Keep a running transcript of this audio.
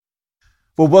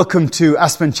Well, welcome to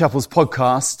Aspen Chapel's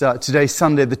podcast. Today's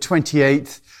Sunday, the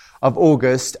 28th of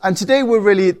August. And today we're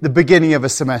really at the beginning of a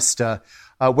semester.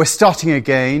 We're starting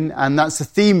again, and that's the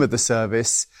theme of the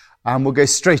service. And we'll go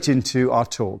straight into our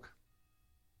talk.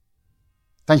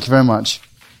 Thank you very much.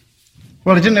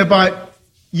 Well, I didn't know about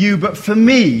you, but for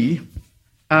me,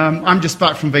 I'm just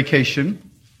back from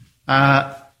vacation.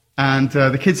 And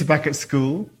the kids are back at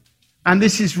school. And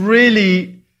this is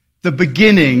really the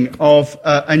beginning of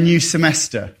a new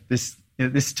semester,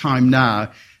 this time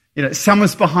now.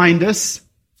 Summer's behind us,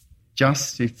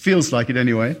 it feels like it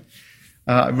anyway.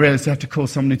 I realised I have to call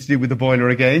somebody to do with the boiler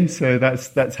again, so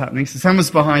that's happening. So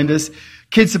summer's behind us,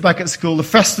 kids are back at school, the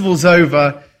festival's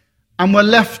over, and we're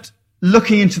left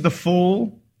looking into the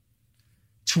fall,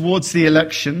 towards the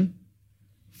election,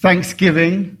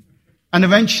 Thanksgiving, and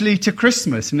eventually to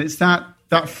Christmas. And it's that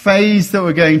phase that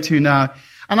we're going to now.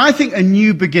 And I think a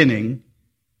new beginning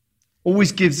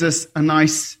always gives us a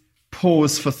nice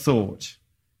pause for thought.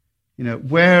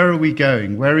 Where are we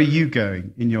going? Where are you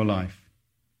going in your life?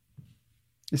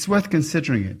 It's worth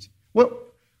considering it.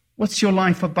 What's your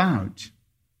life about?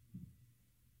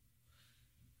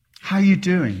 How are you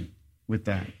doing with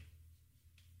that?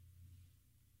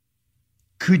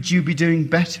 Could you be doing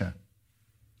better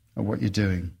at what you're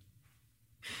doing?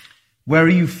 Where are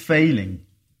you failing?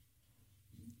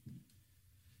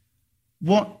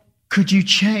 What could you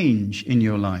change in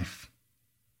your life?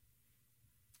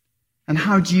 And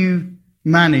how do you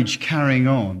manage carrying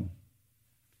on?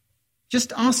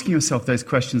 Just asking yourself those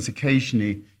questions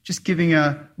occasionally, just giving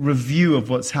a review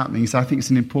of what's happening, so I think it's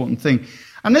an important thing.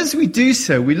 And as we do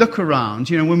so, we look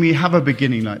around, when we have a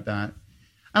beginning like that,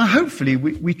 and hopefully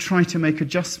we try to make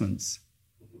adjustments.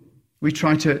 We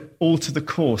try to alter the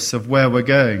course of where we're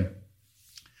going.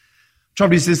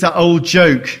 Trouble is, there's that old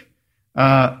joke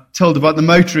told about the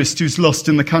motorist who's lost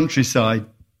in the countryside.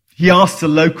 He asks a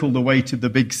local the way to the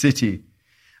big city,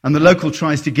 and the local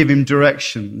tries to give him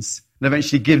directions and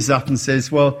eventually gives up and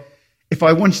says, well, if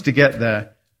I wanted to get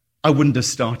there, I wouldn't have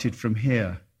started from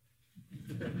here.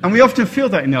 And we often feel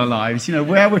that in our lives,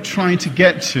 where we're trying to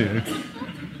get to.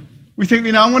 We think,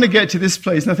 I want to get to this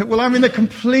place, and I think, well, I'm in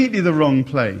completely the wrong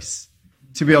place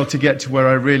to be able to get to where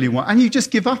I really want. And you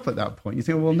just give up at that point. You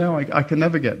think, well, no, I can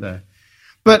never get there.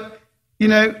 But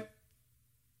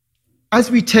as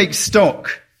we take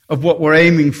stock of what we're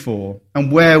aiming for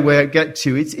and where we get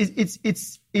to,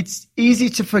 it's easy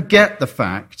to forget the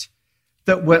fact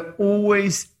that we're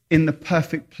always in the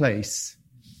perfect place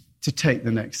to take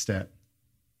the next step.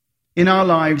 In our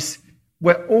lives,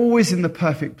 we're always in the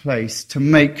perfect place to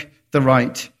make the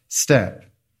right step.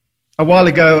 A while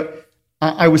ago,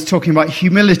 I was talking about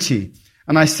humility,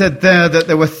 and I said that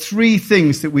there were three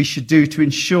things that we should do to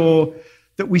ensure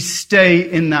that we stay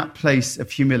in that place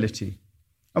of humility.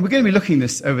 And we're going to be looking at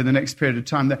this over the next period of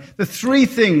time. The three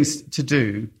things to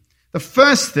do. The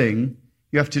first thing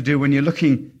you have to do when you're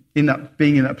being in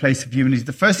that place of humility,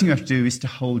 the first thing you have to do is to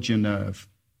hold your nerve.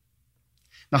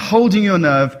 Now, holding your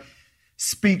nerve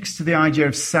speaks to the idea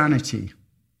of sanity,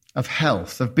 of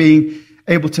health, of being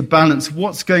able to balance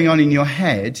what's going on in your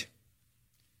head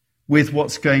with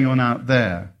what's going on out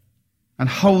there, and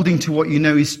holding to what you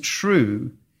know is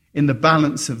true in the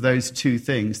balance of those two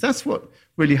things. That's what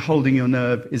really holding your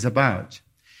nerve is about.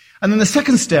 And then the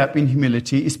second step in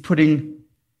humility is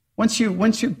once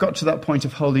you've got to that point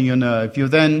of holding your nerve,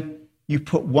 you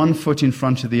put one foot in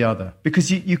front of the other,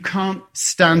 because you can't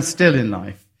stand still in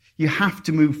life. You have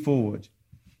to move forward.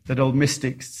 That old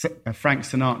mystic Frank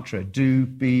Sinatra, do,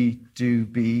 be, do,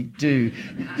 be, do.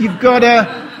 You've got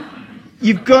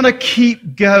to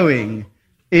keep going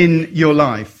in your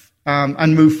life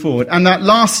and move forward. And that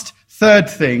last third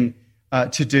thing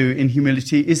to do in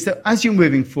humility is that as you're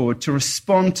moving forward, to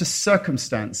respond to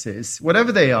circumstances,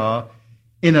 whatever they are,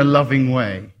 in a loving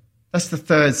way. That's the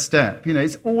third step.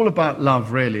 It's all about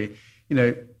love, really.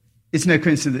 It's no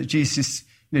coincidence that Jesus,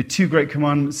 two great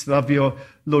commandments: love your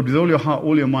Lord with all your heart,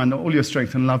 all your mind, all your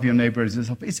strength, and love your neighbor as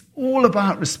yourself. It's all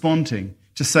about responding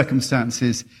to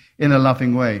circumstances in a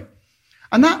loving way.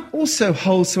 And that also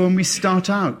holds when we start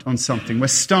out on something. We're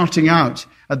starting out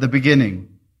at the beginning.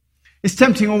 It's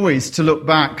tempting always to look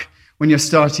back when you're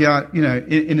starting out,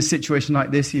 in a situation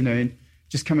like this,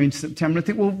 just coming into September, and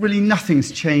think, well, really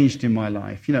nothing's changed in my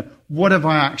life. What have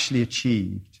I actually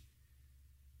achieved?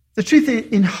 The truth is,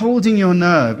 in holding your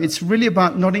nerve, it's really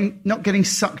about not getting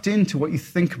sucked into what you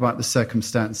think about the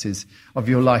circumstances of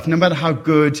your life, no matter how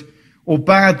good or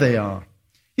bad they are.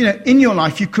 In your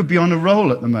life, you could be on a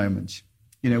roll at the moment,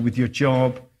 with your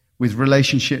job, with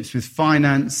relationships, with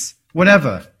finance,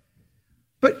 whatever.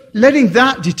 But letting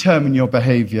that determine your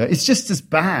behavior is just as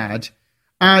bad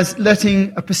as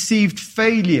letting a perceived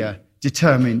failure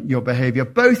determine your behavior.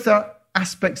 Both are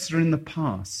aspects that are in the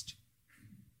past.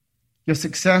 Your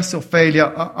success or failure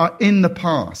are in the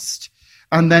past,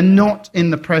 and they're not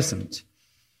in the present.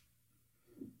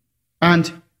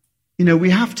 And,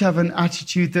 we have to have an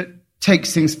attitude that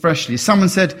takes things freshly. Someone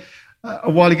said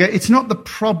a while ago, it's not the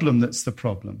problem that's the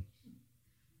problem.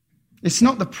 It's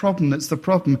not the problem that's the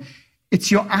problem.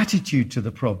 It's your attitude to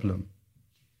the problem.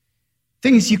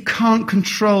 Thing is, you can't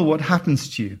control what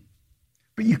happens to you,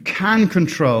 but you can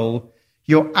control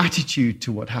your attitude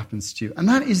to what happens to you. And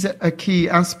that is a key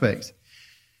aspect.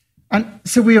 And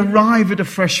so we arrive at a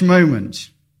fresh moment.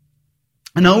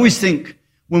 And I always think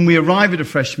when we arrive at a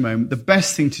fresh moment, the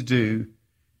best thing to do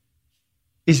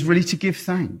is really to give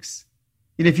thanks.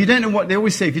 If you don't know what, they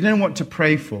always say, if you don't know what to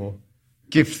pray for,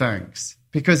 give thanks,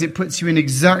 because it puts you in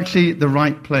exactly the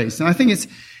right place. And I think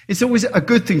it's always a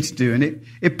good thing to do, and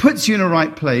it puts you in a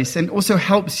right place and also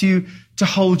helps you to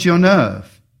hold your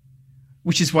nerve,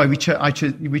 which is why we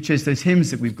chose those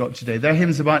hymns that we've got today. They're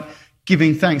hymns about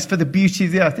giving thanks for the beauty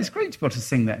of the earth. It's great to be able to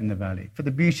sing that in the valley, for the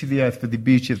beauty of the earth, for the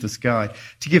beauty of the sky,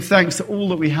 to give thanks to all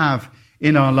that we have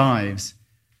in our lives.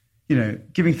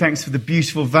 Giving thanks for the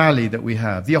beautiful valley that we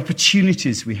have, the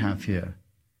opportunities we have here,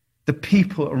 the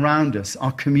people around us,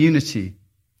 our community,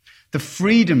 the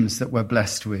freedoms that we're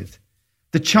blessed with,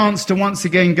 the chance to once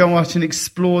again go out and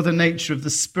explore the nature of the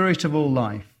spirit of all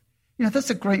life. That's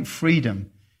a great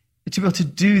freedom, to be able to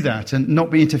do that and not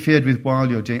be interfered with while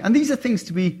you're doing it. And these are things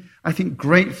to be, I think,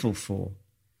 grateful for.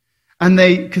 And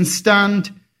we can stand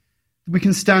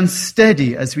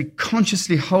steady as we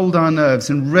consciously hold our nerves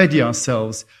and ready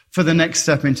ourselves for the next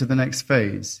step into the next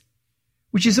phase,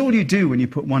 which is all you do when you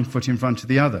put one foot in front of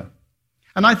the other.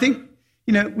 And I think,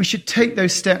 we should take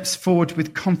those steps forward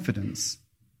with confidence.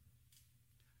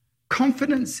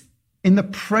 Confidence in the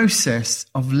process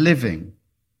of living,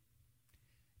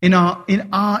 in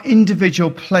our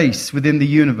individual place within the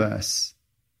universe,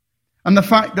 and the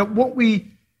fact that what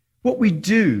we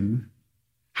do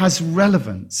has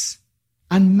relevance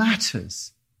and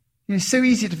matters. It's so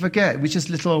easy to forget, which is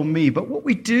little old me, but what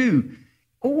we do,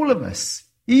 all of us,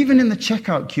 even in the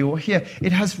checkout queue or here,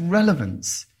 it has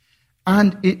relevance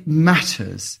and it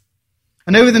matters.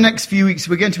 And over the next few weeks,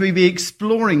 we're going to be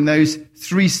exploring those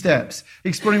 3 steps,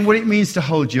 exploring what it means to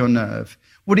hold your nerve,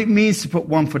 what it means to put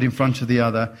one foot in front of the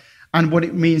other, and what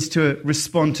it means to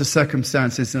respond to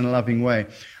circumstances in a loving way.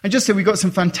 And just so we've got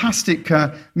some fantastic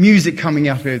music coming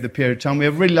up over the period of time.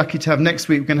 We're really lucky to have next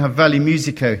week, we're going to have Valley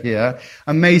Musico here,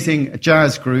 amazing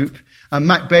jazz group.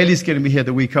 Matt Bailey's going to be here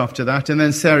the week after that, and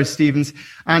then Sarah Stevens.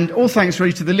 And all thanks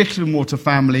really to the Littlewater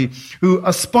family who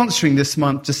are sponsoring this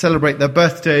month to celebrate their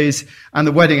birthdays and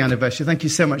the wedding anniversary. Thank you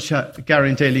so much, Gary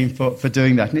and Daleen, for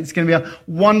doing that. And it's going to be a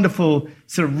wonderful,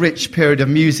 sort of rich period of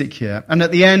music here. And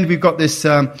at the end, we've got this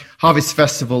Harvest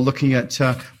Festival looking at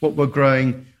what we're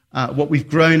growing, what we've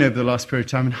grown over the last period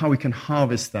of time and how we can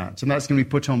harvest that. And that's going to be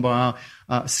put on by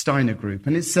our Steiner group.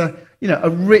 And it's a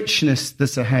richness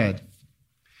that's ahead.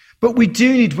 But we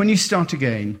do need, when you start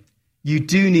again, you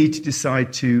do need to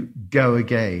decide to go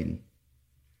again.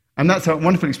 And that's a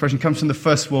wonderful expression. It comes from the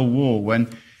First World War when,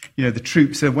 the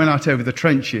troops went out over the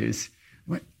trenches,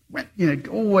 went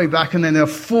all the way back, and then they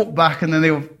fought back, and then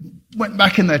they went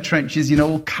back in their trenches,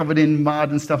 all covered in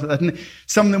mud and stuff like that. And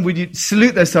some of them would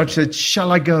salute their sergeant and said,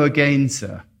 "Shall I go again,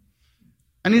 sir?"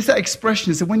 And it's that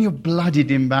expression is that when you're bloodied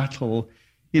in battle,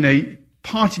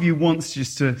 part of you wants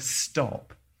just to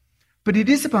stop. But it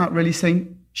is about really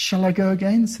saying, "Shall I go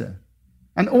again, sir?"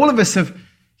 And all of us have,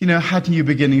 had new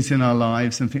beginnings in our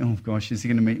lives and think, "Oh gosh, is he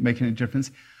going to make any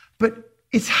difference?" But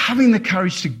it's having the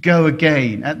courage to go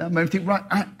again at that moment. Think, right,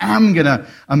 I am going to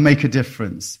make a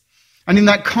difference. And in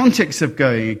that context of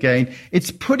going again, it's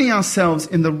putting ourselves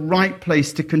in the right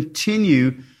place to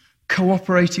continue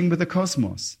cooperating with the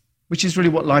cosmos, which is really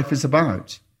what life is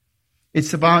about.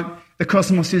 It's about, the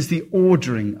cosmos is the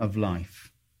ordering of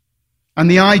life. And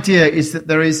the idea is that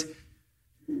this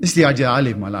is the idea I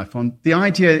live my life on. The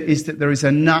idea is that there is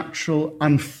a natural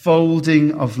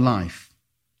unfolding of life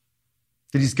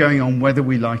that is going on whether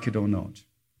we like it or not.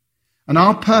 And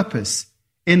our purpose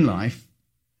in life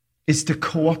is to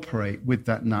cooperate with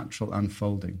that natural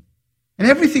unfolding. And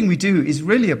everything we do is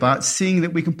really about seeing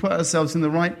that we can put ourselves in the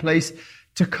right place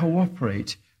to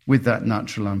cooperate with that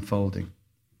natural unfolding.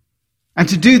 And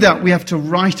to do that, we have to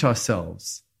right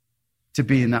ourselves to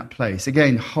be in that place.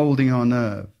 Again, holding our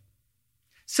nerve.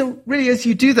 So really, as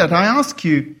you do that, I ask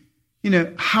you,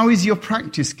 how is your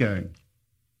practice going?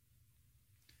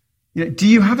 Do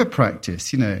you have a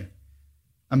practice, a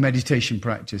meditation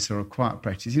practice or a quiet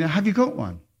practice? Have you got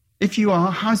one? If you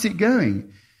are, how's it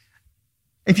going?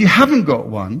 If you haven't got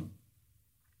one,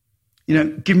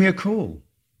 give me a call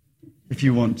if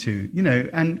you want to,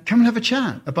 and come and have a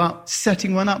chat about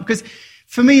setting one up. Because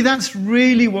for me, that's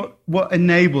really what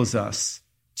enables us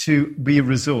to be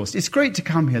resourced. It's great to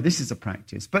come here. This is a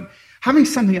practice. But having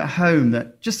something at home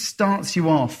that just starts you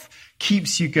off,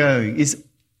 keeps you going, is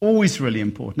always really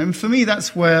important. And for me,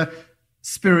 that's where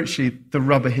spiritually the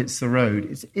rubber hits the road.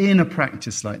 It's in a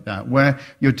practice like that where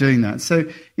you're doing that. So,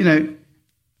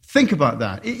 think about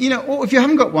that. Or if you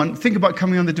haven't got one, think about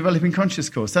coming on the Developing Conscious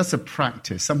course. That's a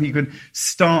practice, something you can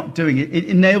start doing. It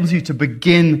enables you to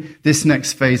begin this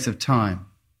next phase of time.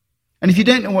 And if you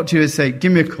don't know what to do, say,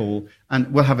 give me a call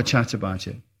and we'll have a chat about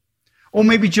it. Or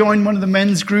maybe join one of the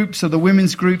men's groups or the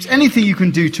women's groups. Anything you can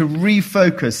do to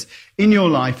refocus in your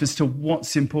life as to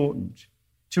what's important.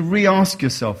 To re-ask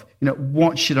yourself,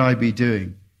 what should I be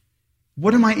doing?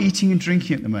 What am I eating and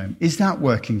drinking at the moment? Is that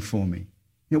working for me?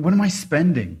 What am I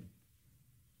spending?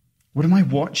 What am I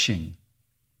watching?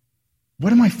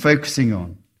 What am I focusing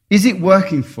on? Is it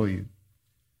working for you?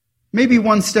 Maybe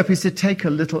one step is to take a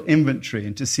little inventory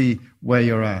and to see where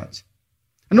you're at.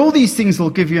 And all these things will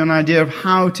give you an idea of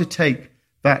how to take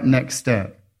that next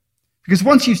step. Because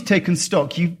once you've taken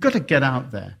stock, you've got to get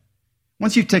out there.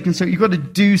 Once you've taken stock, you've got to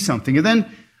do something. And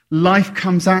then life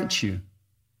comes at you.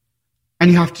 And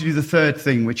you have to do the third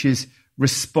thing, which is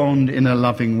respond in a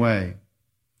loving way.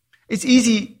 It's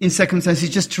easy in circumstances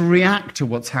just to react to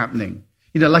what's happening,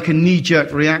 like a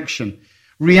knee-jerk reaction,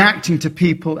 reacting to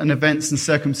people and events and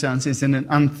circumstances in an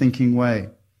unthinking way.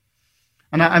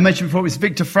 And I mentioned before, it was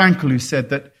Viktor Frankl who said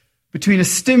that between a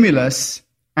stimulus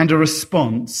and a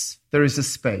response, there is a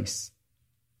space.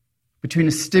 Between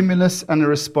a stimulus and a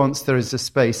response, there is a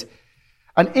space.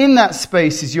 And in that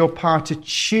space is your power to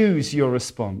choose your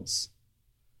response.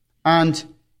 And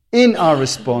in our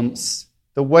response,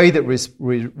 the way that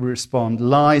we respond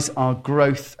lies our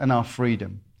growth and our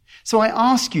freedom. So I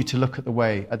ask you to look at the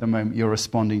way at the moment you're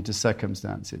responding to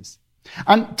circumstances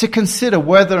and to consider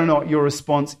whether or not your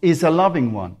response is a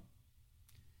loving one.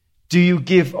 Do you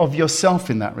give of yourself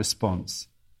in that response?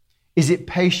 Is it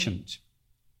patient?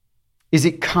 Is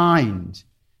it kind?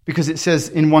 Because it says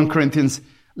in 1 Corinthians,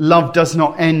 love does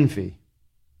not envy.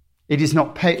 It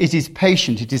is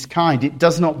patient, it is kind, it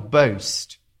does not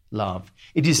boast, love.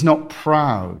 It is not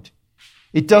proud.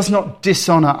 It does not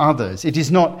dishonor others. It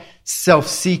is not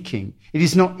self-seeking. It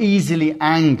is not easily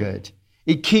angered.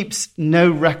 It keeps no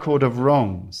record of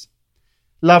wrongs.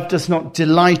 Love does not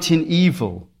delight in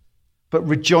evil, but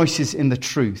rejoices in the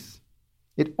truth.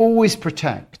 It always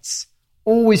protects,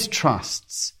 always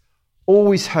trusts,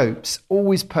 always hopes,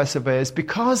 always perseveres,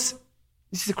 because,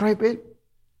 this is a great bit,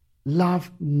 love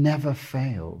never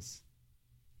fails.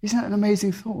 Isn't that an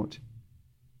amazing thought?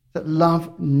 That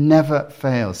love never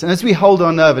fails. And as we hold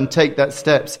our nerve and take that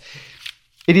steps,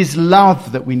 it is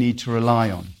love that we need to rely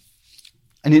on.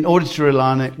 And in order to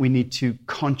rely on it, we need to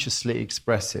consciously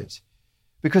express it.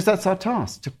 Because that's our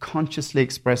task, to consciously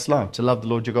express love, to love the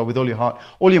Lord your God with all your heart,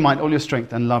 all your mind, all your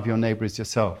strength, and love your neighbor as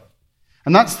yourself.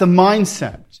 And that's the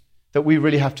mindset that we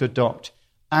really have to adopt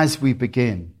as we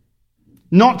begin.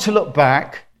 Not to look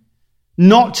back,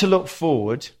 not to look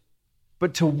forward,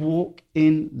 but to walk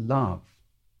in love.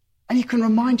 And you can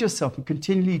remind yourself and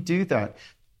continually do that,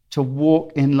 to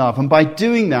walk in love. And by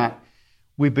doing that,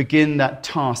 we begin that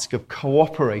task of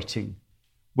cooperating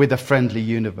with a friendly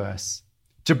universe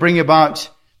to bring about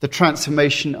the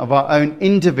transformation of our own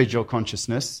individual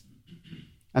consciousness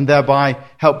and thereby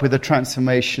help with the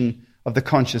transformation of the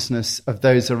consciousness of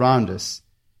those around us.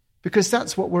 Because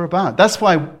that's what we're about. That's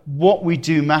why what we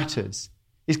do matters,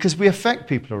 is because we affect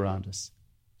people around us.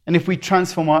 And if we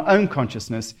transform our own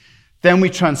consciousness, then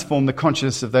we transform the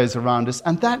consciousness of those around us.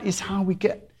 And that is how we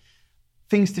get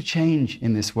things to change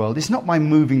in this world. It's not by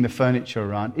moving the furniture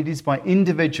around. It is by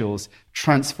individuals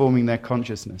transforming their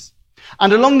consciousness.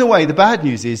 And along the way, the bad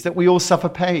news is that we all suffer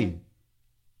pain.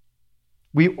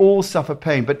 We all suffer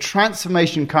pain. But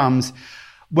transformation comes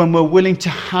when we're willing to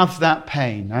have that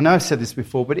pain. I know I've said this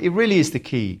before, but it really is the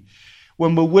key.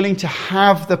 When we're willing to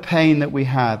have the pain that we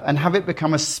have and have it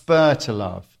become a spur to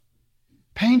love.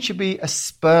 Pain should be a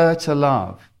spur to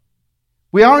love.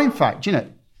 We are, in fact,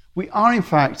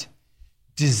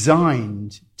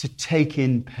 designed to take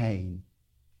in pain.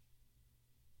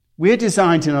 We're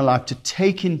designed in our life to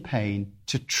take in pain,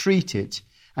 to treat it,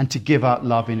 and to give out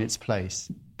love in its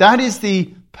place. That is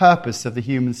the purpose of the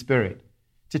human spirit.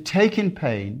 To take in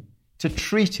pain, to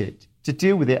treat it, to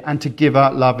deal with it, and to give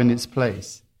out love in its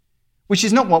place. Which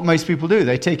is not what most people do.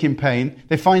 They take in pain,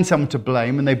 they find someone to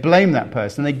blame, and they blame that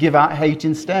person, and they give out hate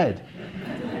instead.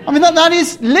 I mean, that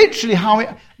is literally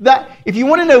how if you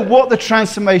want to know what the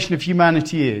transformation of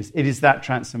humanity is, it is that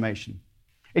transformation.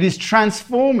 It is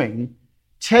transforming,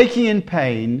 taking in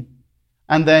pain,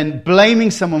 and then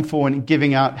blaming someone for it and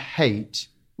giving out hate,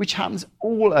 which happens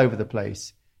all over the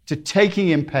place, to taking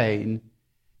in pain,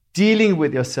 dealing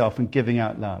with yourself and giving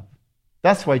out love.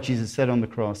 That's why Jesus said on the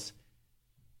cross,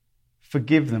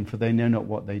 forgive them, for they know not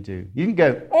what they do. You can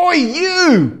go, oi,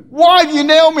 you! Why have you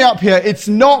nailed me up here? It's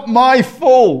not my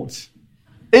fault.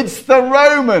 It's the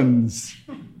Romans.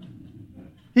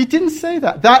 He didn't say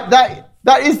that.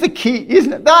 That is the key,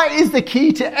 isn't it? That is the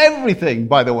key to everything,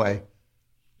 by the way.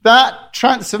 That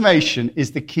transformation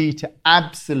is the key to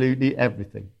absolutely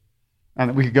everything.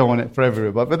 And we could go on it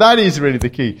forever, but that is really the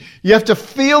key. You have to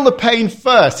feel the pain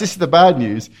first. This is the bad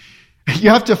news.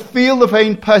 You have to feel the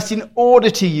pain first in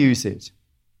order to use it.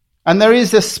 And there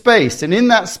is a space, and in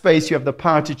that space you have the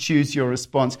power to choose your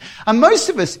response. And most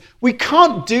of us, we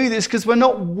can't do this because we're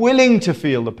not willing to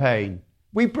feel the pain.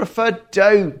 We prefer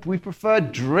dope, we prefer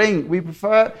drink, we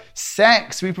prefer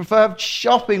sex, we prefer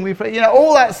shopping, we prefer,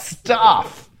 all that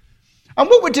stuff. And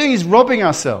what we're doing is robbing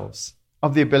ourselves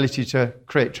of the ability to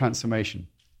create transformation.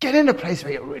 Get in a place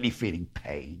where you're really feeling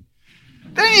pain.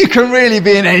 Then you can really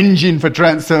be an engine for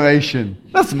transformation.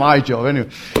 That's my job anyway.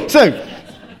 So,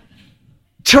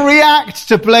 to react,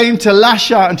 to blame, to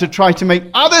lash out, and to try to make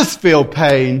others feel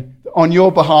pain on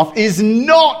your behalf is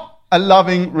not a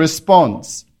loving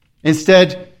response.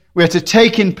 Instead, we are to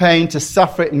take in pain, to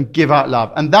suffer it, and give out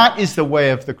love. And that is the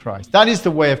way of the Christ. That is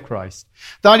the way of Christ.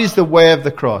 That is the way of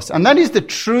the cross. And that is the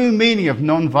true meaning of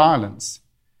non-violence.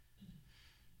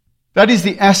 That is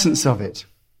the essence of it.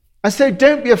 And so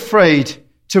don't be afraid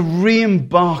to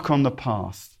re-embark on the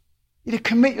path.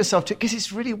 Commit yourself to it because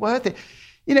it's really worth it.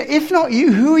 If not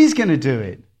you, who is going to do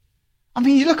it? I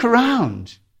mean, you look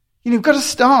around. You've got to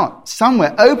start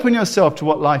somewhere. Open yourself to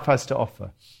what life has to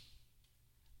offer.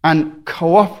 And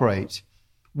cooperate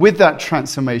with that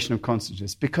transformation of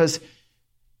consciousness, because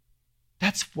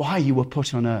that's why you were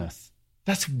put on earth.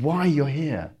 That's why you're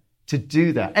here, to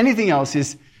do that. Anything else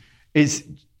is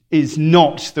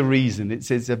not the reason.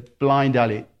 It's a blind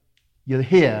alley. You're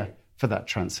here for that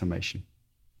transformation.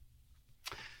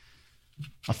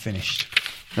 I've finished.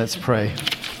 Let's pray.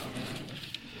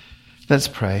 Let's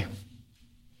pray.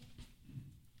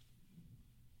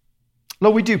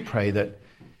 Lord, we do pray that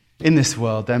in this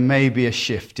world there may be a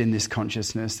shift in this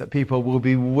consciousness, that people will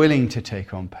be willing to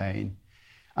take on pain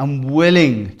and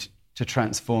willing to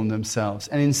transform themselves.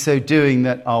 And in so doing,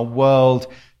 that our world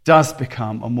does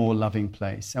become a more loving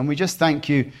place. And we just thank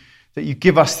you that you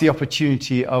give us the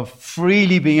opportunity of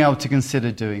freely being able to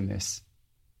consider doing this.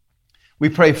 We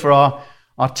pray for our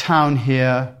town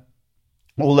here,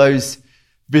 all those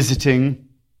visiting,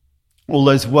 all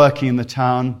those working in the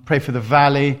town. Pray for the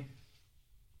valley,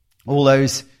 all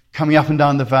those coming up and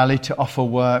down the valley to offer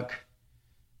work,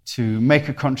 to make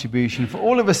a contribution. For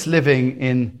all of us living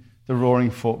in the Roaring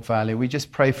Fork Valley, we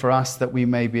just pray for us that we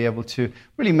may be able to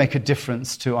really make a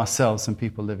difference to ourselves and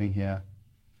people living here.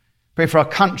 Pray for our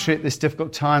country at this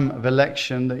difficult time of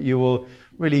election, that you will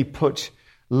really put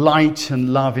light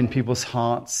and love in people's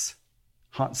hearts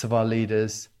of our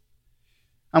leaders.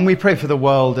 And we pray for the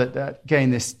world at,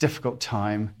 again, this difficult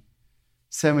time.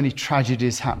 So many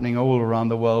tragedies happening all around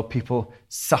the world, people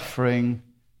suffering,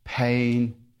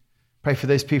 pain. Pray for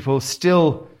those people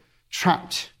still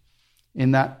trapped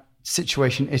in that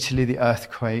situation, Italy, the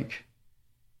earthquake.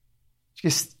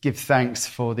 Just give thanks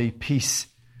for the peace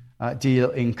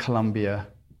deal in Colombia.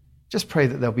 Just pray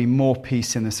that there'll be more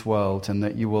peace in this world and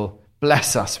that you will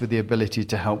bless us with the ability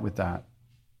to help with that.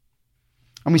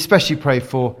 And we especially pray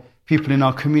for people in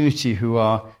our community who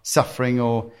are suffering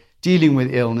or dealing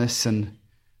with illness and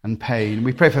pain.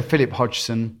 We pray for Philip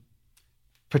Hodgson,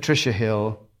 Patricia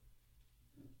Hill,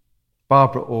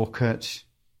 Barbara Orcutt,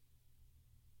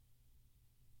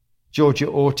 Georgia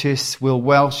Ortiz, Will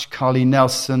Welsh, Carly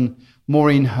Nelson,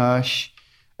 Maureen Hirsch,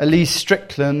 Elise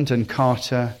Strickland and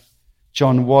Carter,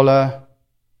 John Waller,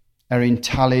 Erin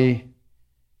Tully,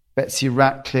 Betsy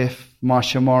Ratcliffe,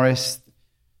 Marsha Morris,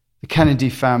 the Kennedy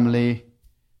family,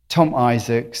 Tom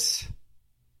Isaacs,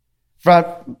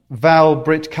 Val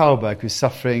Britt Kalberg, who's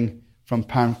suffering from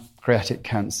pancreatic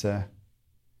cancer,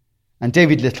 and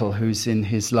David Little, who's in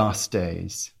his last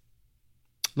days.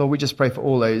 Lord, we just pray for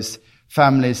all those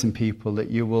families and people that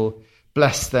you will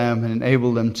bless them and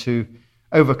enable them to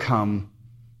overcome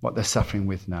what they're suffering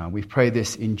with now. We pray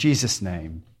this in Jesus'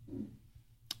 name.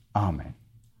 Amen.